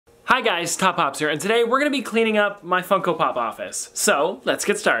Hi guys, Top Pops here, and today we're going to be cleaning up my Funko Pop office. So, let's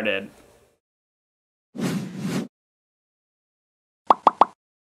get started.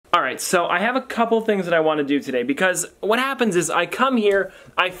 Alright, so I have a couple things that I want to do today because what happens is I come here,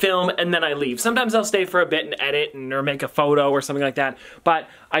 I film, and then I leave. Sometimes I'll stay for a bit and edit or make a photo or something like that, but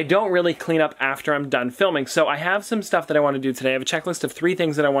I don't really clean up after I'm done filming. So I have some stuff that I want to do today. I have a checklist of 3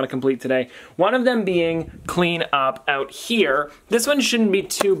 things that I want to complete today. One of them being clean up out here. This one shouldn't be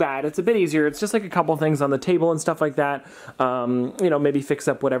too bad. It's a bit easier. It's just like a couple things on the table and stuff like that. You know, maybe fix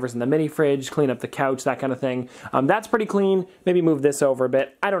up whatever's in the mini fridge, clean up the couch, that kind of thing. That's pretty clean. Maybe move this over a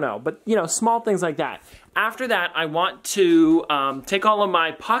bit. I don't know, but you know, small things like that. After that, I want to take all of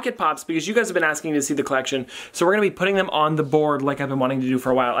my Pocket Pops because you guys have been asking to see the collection. So we're going to be putting them on the board like I've been wanting to do for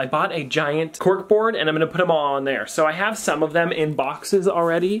a while. I bought a giant cork board and I'm going to put them all on there. So I have some of them in boxes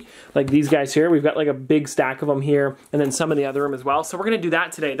already, like these guys here. We've got like a big stack of them here and then some in the other room as well. So we're going to do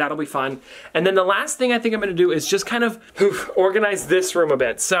that today. That'll be fun. And then the last thing I think I'm going to do is just kind of organize this room a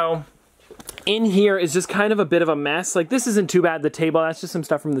bit. So in here is just kind of a bit of a mess. Like this isn't too bad, the table, that's just some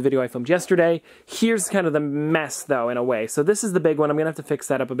stuff from the video I filmed yesterday. Here's kind of the mess though, in a way. So this is the big one, I'm gonna have to fix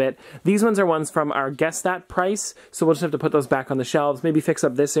that up a bit. These ones are ones from our Guess That price, so we'll just have to put those back on the shelves, maybe fix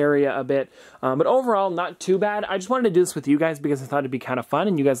up this area a bit. But overall, not too bad. I just wanted to do this with you guys because I thought it'd be kind of fun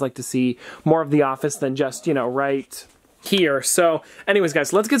and you guys like to see more of the office than just, you know, right here. So anyways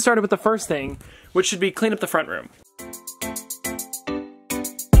guys, let's get started with the first thing, which should be clean up the front room.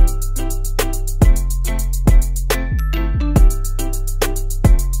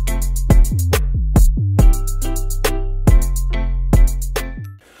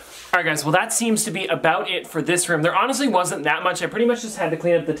 Alright guys, well that seems to be about it for this room. There honestly wasn't that much. I pretty much just had to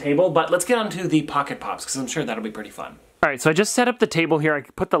clean up the table, but let's get on to the Pocket Pops because I'm sure that'll be pretty fun. Alright, so I just set up the table here. I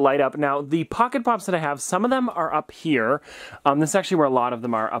put the light up. Now, the Pocket Pops that I have, some of them are up here. This is actually where a lot of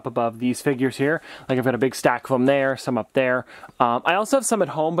them are, up above these figures here. Like I've got a big stack of them there, some up there. I also have some at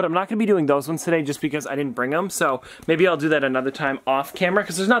home, but I'm not going to be doing those ones today just because I didn't bring them. So maybe I'll do that another time off camera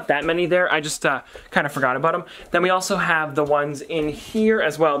because there's not that many there. I just kind of forgot about them. Then we also have the ones in here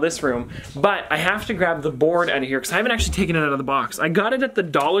as well, this room. But I have to grab the board out of here because I haven't actually taken it out of the box. I got it at the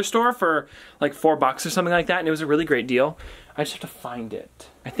dollar store for like $4 or something like that, and it was a really great deal. I just have to find it.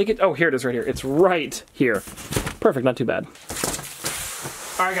 I think it, oh, here it is right here. It's right here. Perfect, not too bad.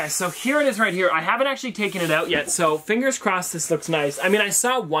 Alright guys, so here it is right here. I haven't actually taken it out yet, so fingers crossed this looks nice. I mean, I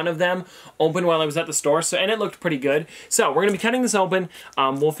saw one of them open while I was at the store, so and it looked pretty good. So we're going to be cutting this open.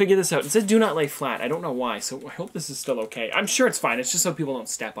 We'll figure this out. It says do not lay flat. I don't know why, so I hope this is still okay. I'm sure it's fine. It's just so people don't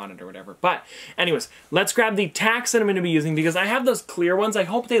step on it or whatever. But anyways, let's grab the tacks that I'm going to be using because I have those clear ones. I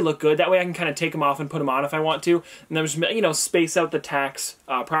hope they look good. That way I can kind of take them off and put them on if I want to. And then just, you know, space out the tacks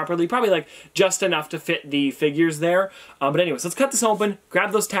properly. Probably like just enough to fit the figures there. But anyways, let's cut this open,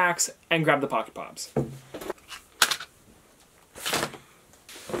 grab those tacks, and grab the Pocket Pops.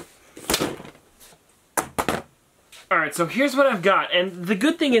 Alright, so here's what I've got, and the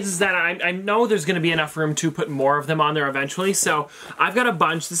good thing is that I know there's going to be enough room to put more of them on there eventually, so I've got a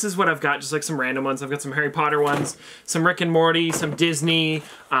bunch. This is what I've got, just like some random ones. I've got some Harry Potter ones, some Rick and Morty, some Disney,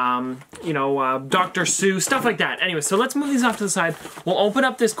 you know, Dr. Seuss, stuff like that. Anyway, so let's move these off to the side. We'll open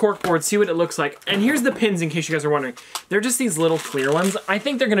up this cork board, see what it looks like, and here's the pins in case you guys are wondering. They're just these little clear ones. I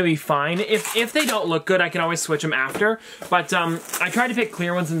think they're going to be fine. If they don't look good, I can always switch them after, but I try to pick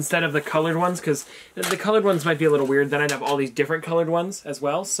clear ones instead of the colored ones because the colored ones might be a little weird. Then I'd have all these different colored ones as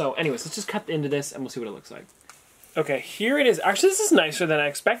well. So anyways, let's just cut into this and we'll see what it looks like. Okay, here it is. Actually, this is nicer than I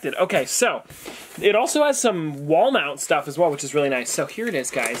expected. Okay, so it also has some wall mount stuff as well, which is really nice. So here it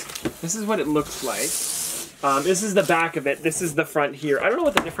is, guys. This is what it looks like. This is the back of it. This is the front here. I don't know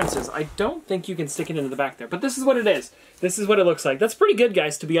what the difference is. I don't think you can stick it into the back there, but this is what it is. This is what it looks like. That's pretty good,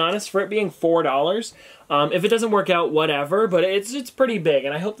 guys, to be honest, for it being $4. If it doesn't work out, whatever, but it's pretty big,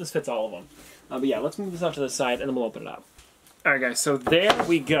 and I hope this fits all of them. But yeah, let's move this off to the side, and then we'll open it up. Alright guys, so there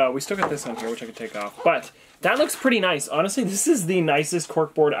we go. We still got this on here, which I could take off. But that looks pretty nice. Honestly, this is the nicest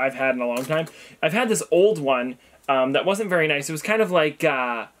corkboard I've had in a long time. I've had this old one that wasn't very nice. It was kind of like,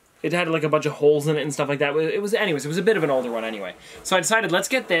 it had like a bunch of holes in it and stuff like that. Anyways, it was a bit of an older one anyway. So I decided, let's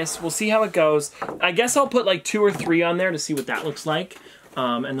get this. We'll see how it goes. I guess I'll put like 2 or 3 on there to see what that looks like.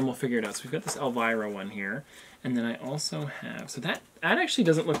 And then we'll figure it out. So we've got this Elvira one here. And then I also have, so that actually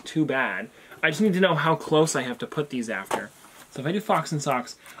doesn't look too bad. I just need to know how close I have to put these after. So if I do Fox and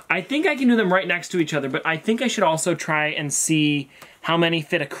Socks, I think I can do them right next to each other, but I think I should also try and see how many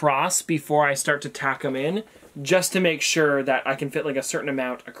fit across before I start to tack them in, just to make sure that I can fit like a certain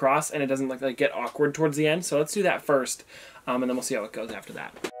amount across and it doesn't like get awkward towards the end. So let's do that first, and then we'll see how it goes after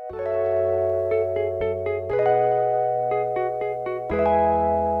that.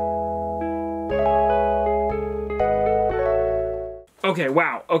 Okay,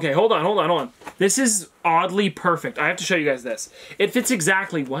 wow. Okay, hold on. This is oddly perfect. I have to show you guys this. It fits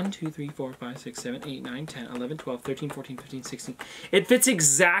exactly 1, 2, 3, 4, 5, 6, 7, 8, 9, 10, 11, 12, 13, 14, 15, 16. It fits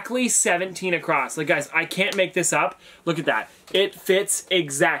exactly 17 across. Like, guys, I can't make this up. Look at that. It fits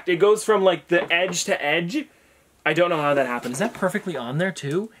exact. It goes from, like, the edge to edge. I don't know how that happened. Is that perfectly on there,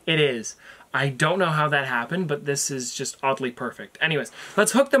 too? It is. I don't know how that happened, but this is just oddly perfect. Anyways,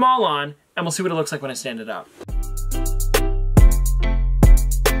 let's hook them all on, and we'll see what it looks like when I stand it up.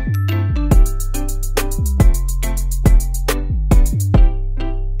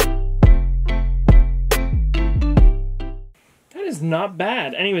 Not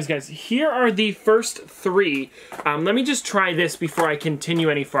bad. Anyways, guys, here are the first 3. Let me just try this before I continue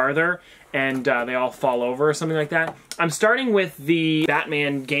any farther and they all fall over or something like that. I'm starting with the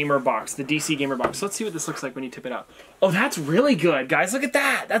Batman Gamer box, the DC Gamer box. So let's see what this looks like when you tip it up. Oh, that's really good, guys. Look at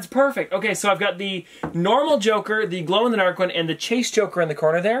that. That's perfect. Okay, so I've got the normal Joker, the glow-in-the-dark one, and the Chase Joker in the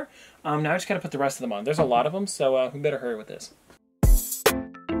corner there. Now I just gotta put the rest of them on. There's a lot of them, so we better hurry with this.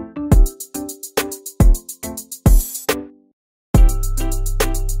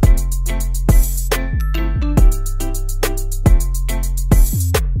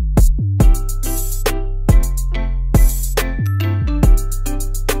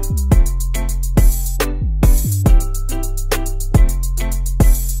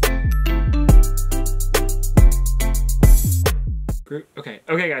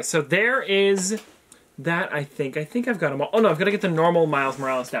 Okay, guys, so there is that, I think. I think I've got them all. Oh, no, I've got to get the normal Miles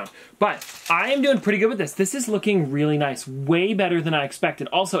Morales down. But I am doing pretty good with this. This is looking really nice. Way better than I expected.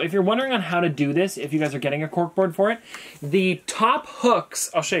 Also, if you're wondering on how to do this, if you guys are getting a corkboard for it, the top hooks,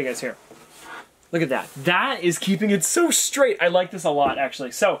 I'll show you guys here. Look at that. That is keeping it so straight. I like this a lot,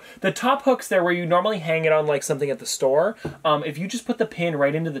 actually. So, the top hooks there where you normally hang it on like something at the store, if you just put the pin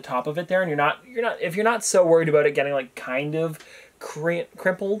right into the top of it there, and if you're not so worried about it getting like kind of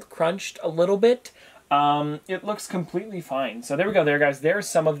crimpled, crunched a little bit, it looks completely fine. So there we go there, guys. There's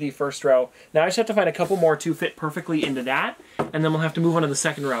some of the first row. Now I just have to find a couple more to fit perfectly into that, and then we'll have to move on to the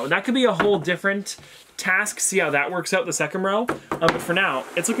second row. That could be a whole different task, see how that works out, the second row. But for now,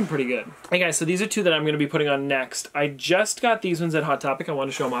 it's looking pretty good. Hey guys, so these are 2 that I'm going to be putting on next. I just got these ones at Hot Topic. I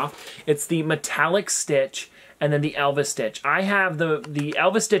want to show them off. It's the metallic stitch and then the Elvis stitch. I have the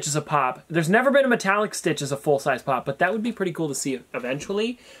Elvis stitch as a pop. There's never been a metallic stitch as a full-size pop, but that would be pretty cool to see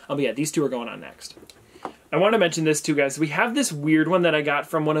eventually. But yeah, these 2 are going on next. I want to mention this too, guys. We have this weird one that I got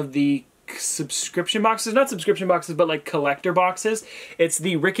from one of the subscription boxes. Not subscription boxes, but like collector boxes. It's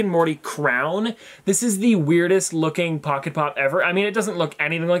the Rick and Morty crown. This is the weirdest looking pocket pop ever. I mean, it doesn't look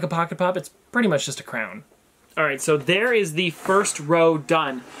anything like a pocket pop. It's pretty much just a crown. All right, so there is the first row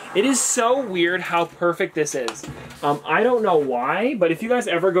done. It is so weird how perfect this is. I don't know why, but if you guys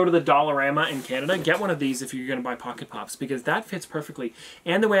ever go to the Dollarama in Canada, get one of these if you're gonna buy Pocket Pops, because that fits perfectly.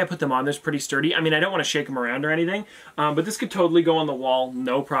 And the way I put them on, there's pretty sturdy. I mean, I don't wanna shake them around or anything, but this could totally go on the wall,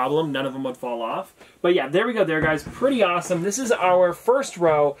 no problem. None of them would fall off. But yeah, there we go there, guys. Pretty awesome. This is our first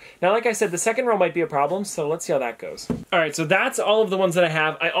row. Now, like I said, the second row might be a problem, so let's see how that goes. All right, so that's all of the ones that I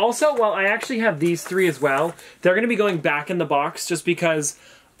have. I also, well, I actually have these 3 as well. They're going to be going back in the box just because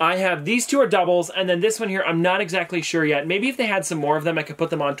I have these 2 are doubles, and then this one here, I'm not exactly sure yet. Maybe if they had some more of them, I could put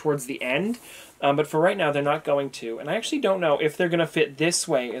them on towards the end. But for right now, they're not going to. And I actually don't know if they're going to fit this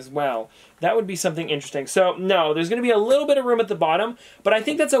way as well. That would be something interesting. So, no, there's going to be a little bit of room at the bottom, but I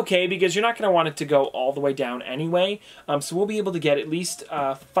think that's okay because you're not going to want it to go all the way down anyway. So we'll be able to get at least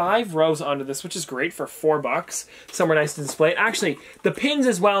 5 rows onto this, which is great for $4. Somewhere nice to display it. Actually, the pins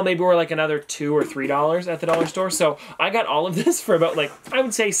as well maybe were like another $2 or $3 at the dollar store. So I got all of this for about like, I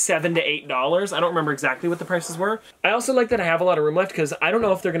would say $7 to $8. I don't remember exactly what the prices were. I also like that I have a lot of room left because I don't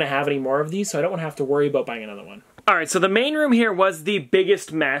know if they're going to have any more of these, so I don't want to have to worry about buying another one. Alright, so the main room here was the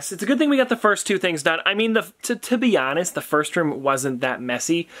biggest mess. It's a good thing we got the first 2 things done. I mean, to be honest, the first room wasn't that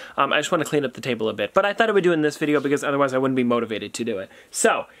messy. I just want to clean up the table a bit. But I thought I would do it in this video because otherwise I wouldn't be motivated to do it.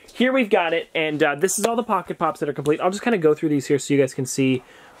 So, here we've got it, and this is all the Pocket Pops that are complete. I'll just kind of go through these here so you guys can see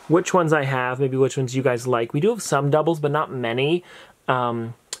which ones I have, maybe which ones you guys like. We do have some doubles, but not many.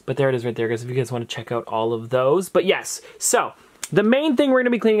 But there it is right there, guys, if you guys want to check out all of those. But yes, so the main thing we're going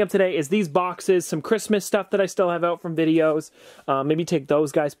to be cleaning up today is these boxes, some Christmas stuff that I still have out from videos. Maybe take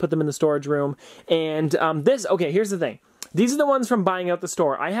those guys, put them in the storage room. And okay, here's the thing. These are the ones from buying out the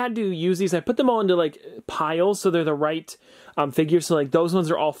store. I had to use these. I put them all into like piles so they're the right figures. So like those ones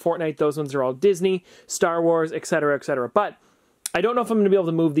are all Fortnite, those ones are all Disney, Star Wars, etc., etc. But I don't know if I'm going to be able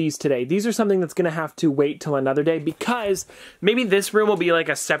to move these today. These are something that's going to have to wait till another day because maybe this room will be like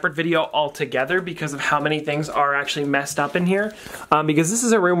a separate video altogether because of how many things are actually messed up in here. Because this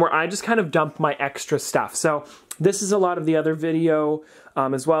is a room where I just kind of dump my extra stuff. So this is a lot of the other video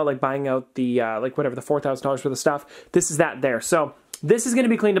as well, like buying out the, like whatever, the $4,000 worth of stuff. This is that there. So this is going to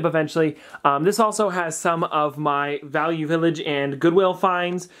be cleaned up eventually. This also has some of my Value Village and Goodwill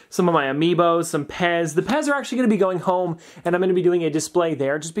finds, some of my Amiibos, some Pez. The Pez are actually going to be going home, and I'm going to be doing a display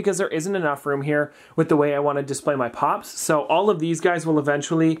there just because there isn't enough room here with the way I want to display my Pops. So all of these guys will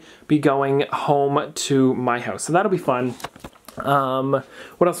eventually be going home to my house. So that'll be fun. What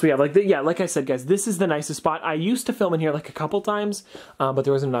else do we have? Like, yeah, like I said, guys, this is the nicest spot. I used to film in here like a couple times, but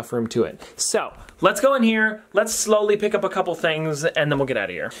there wasn't enough room to it. So let's go in here. Let's slowly pick up a couple things and then we'll get out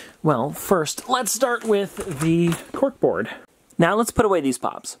of here. Well, first, let's start with the corkboard. Now let's put away these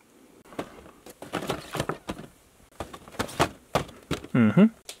Pops.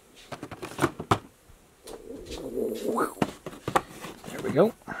 There we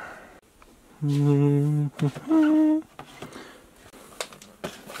go.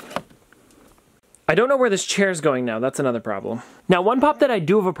 I don't know where this chair's going now. That's another problem. Now, one Pop that I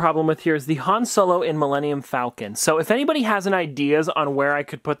do have a problem with here is the Han Solo in Millennium Falcon. So if anybody has any ideas on where I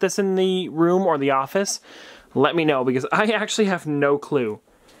could put this in the room or the office, let me know because I actually have no clue.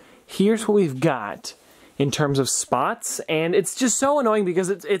 Here's what we've got in terms of spots, and it's just so annoying because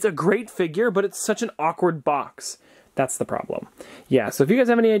it's a great figure, but it's such an awkward box. That's the problem. Yeah, so if you guys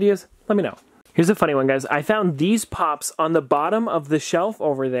have any ideas, let me know. Here's a funny one, guys. I found these Pops on the bottom of the shelf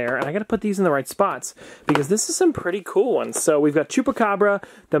over there, and I gotta put these in the right spots because this is some pretty cool ones. So we've got Chupacabra,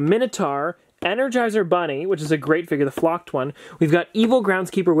 the Minotaur, Energizer Bunny, which is a great figure, the flocked one. We've got Evil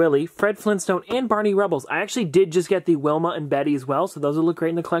Groundskeeper Willie, Fred Flintstone, and Barney Rubbles. I actually did just get the Wilma and Betty as well, so those will look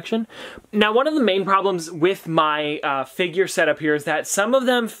great in the collection. Now, one of the main problems with my figure setup here is that some of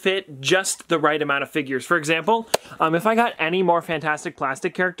them fit just the right amount of figures. For example, if I got any more Fantastic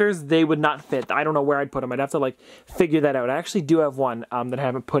Plastic characters, they would not fit. I don't know where I'd put them. I'd have to like figure that out. I actually do have one that I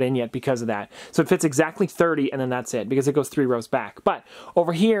haven't put in yet because of that. So it fits exactly 30, and then that's it, because it goes 3 rows back. But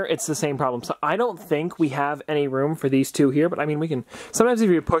over here, it's the same problem. So I don't think we have any room for these two here, but I mean, we can, sometimes if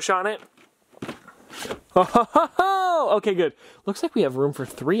you push on it, okay, good. Looks like we have room for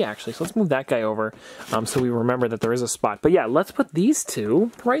 3 actually, so let's move that guy over so we remember that there is a spot. But yeah, let's put these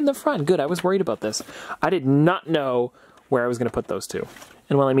two right in the front. Good, I was worried about this. I did not know where I was going to put those two.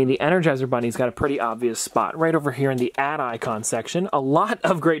 And well, I mean, the Energizer Bunny's got a pretty obvious spot right over here in the Ad Icon section. A lot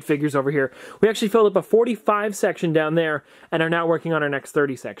of great figures over here. We actually filled up a 45 section down there and are now working on our next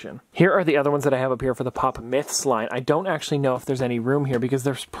 30 section. Here are the other ones that I have up here for the Pop Myths line. I don't actually know if there's any room here because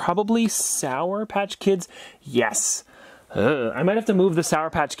there's probably Sour Patch Kids. Yes. I might have to move the Sour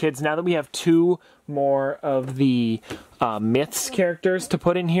Patch Kids now that we have 2 more of the Myths characters to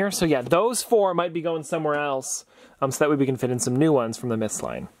put in here. So yeah, those 4 might be going somewhere else. So that way we can fit in some new ones from the Myths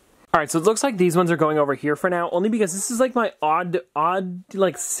line. Alright, so it looks like these ones are going over here for now, only because this is like my odd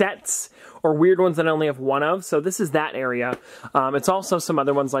like sets or weird ones that I only have 1 of, so this is that area. It's also some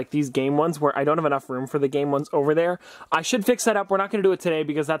other ones like these game ones where I don't have enough room for the game ones over there. I should fix that up. We're not going to do it today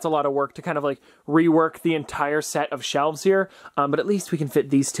because that's a lot of work to kind of like rework the entire set of shelves here, but at least we can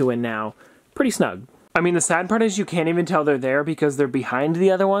fit these 2 in now. Pretty snug. I mean, the sad part is you can't even tell they're there because they're behind the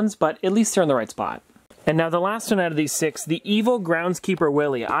other ones, but at least they're in the right spot. And now the last one out of these 6, the Evil Groundskeeper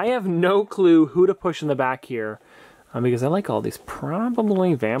Willie. I have no clue who to push in the back here because I like all these.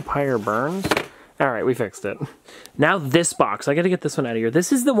 Probably Vampire Burns. Alright, we fixed it. Now this box. I gotta get this one out of here.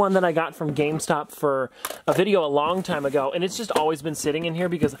 This is the one that I got from GameStop for a video a long time ago, and it's just always been sitting in here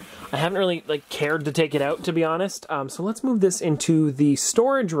because I haven't really like cared to take it out, to be honest. So let's move this into the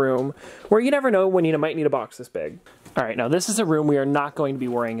storage room where you never know when you might need a box this big. Alright, now this is a room we are not going to be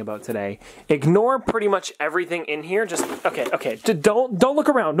worrying about today. Ignore pretty much everything in here. Just, okay, don't look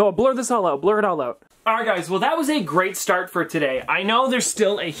around. No, blur this all out. Blur it all out. Alright guys, well that was a great start for today. I know there's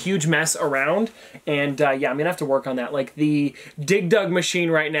still a huge mess around, and yeah, I'm gonna have to work on that. Like, the Dig Dug machine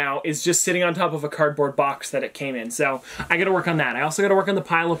right now is just sitting on top of a cardboard box that it came in, so I gotta work on that. I also gotta work on the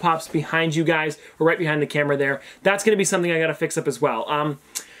pile of Pops behind you guys, or right behind the camera there. That's gonna be something I gotta fix up as well.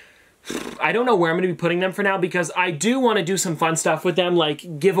 I don't know where I'm going to be putting them for now because I do want to do some fun stuff with them, like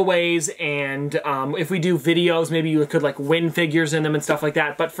giveaways, and if we do videos, maybe you could like win figures in them and stuff like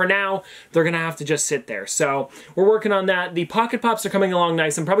that. But for now, they're going to have to just sit there. So we're working on that. The Pocket Pops are coming along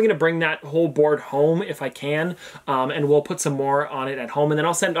nice. I'm probably going to bring that whole board home if I can, and we'll put some more on it at home. And then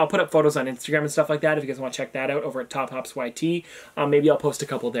I'll put up photos on Instagram and stuff like that if you guys want to check that out over at Top Hops YT. Maybe I'll post a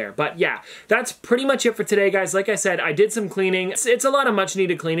couple there. But yeah, that's pretty much it for today, guys. Like I said, I did some cleaning. It's a lot of much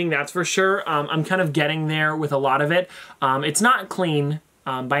needed cleaning, that's that's for sure. I'm kind of getting there with a lot of it. It's not clean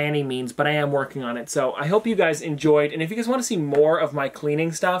by any means, but I am working on it. So I hope you guys enjoyed, and if you guys want to see more of my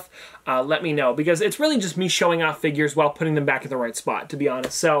cleaning stuff, let me know, because it's really just me showing off figures while putting them back in the right spot, to be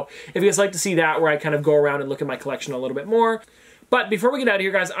honest. So if you guys like to see that, where I kind of go around and look at my collection a little bit more. But before we get out of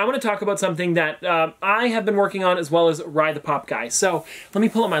here, guys, I want to talk about something that I have been working on, as well as Ride the Pop Guy. So let me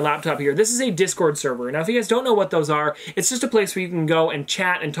pull up my laptop here. This is a Discord server. Now, if you guys don't know what those are, it's just a place where you can go and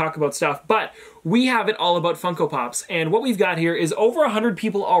chat and talk about stuff. But we have it all about Funko Pops. And what we've got here is over 100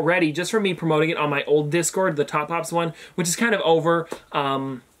 people already, just from me promoting it on my old Discord, the Top Pops one, which is kind of over.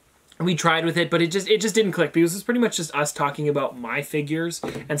 We tried with it, but it just didn't click, because it's pretty much just us talking about my figures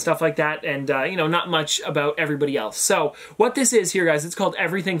and stuff like that, and you know, not much about everybody else. So what this is here, guys, it's called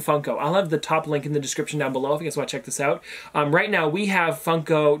Everything Funko. I'll have the top link in the description down below if you guys want to check this out. Right now we have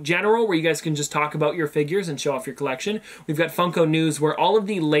Funko General, where you guys can just talk about your figures and show off your collection. We've got Funko News, where all of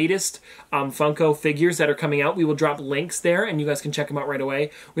the latest Funko figures that are coming out, we will drop links there and you guys can check them out right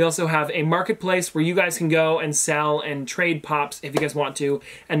away. We also have a marketplace where you guys can go and sell and trade pops if you guys want to,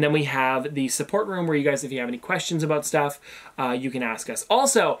 and then we have the support room, where you guys, if you have any questions about stuff, you can ask us.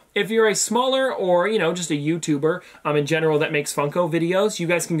 Also, if you're a smaller, or you know, just a YouTuber in general that makes Funko videos, you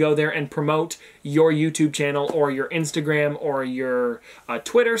guys can go there and promote your YouTube channel or your Instagram or your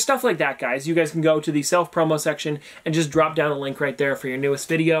Twitter, stuff like that, guys. You guys can go to the self-promo section and just drop down a link right there for your newest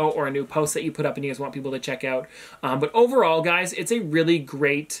video or a new post that you put up and you guys want people to check out. But overall, guys, it's a really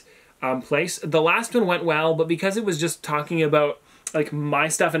great place. The last one went well, but because it was just talking about like my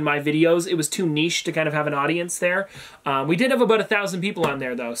stuff and my videos, it was too niche to kind of have an audience there. We did have about 1,000 people on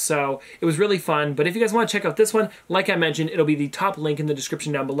there though, so it was really fun. But if you guys want to check out this one, like I mentioned, it'll be the top link in the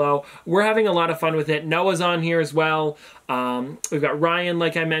description down below. We're having a lot of fun with it. Noah's on here as well. We've got Ryan,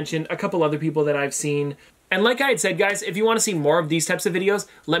 like I mentioned, a couple other people that I've seen. And like I had said, guys, if you want to see more of these types of videos,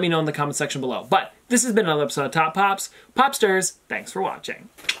 let me know in the comment section below. But this has been another episode of Top Pops. Popsters, thanks for watching.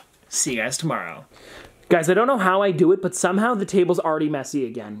 See you guys tomorrow. Guys, I don't know how I do it, but somehow the table's already messy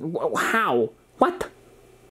again. How? What?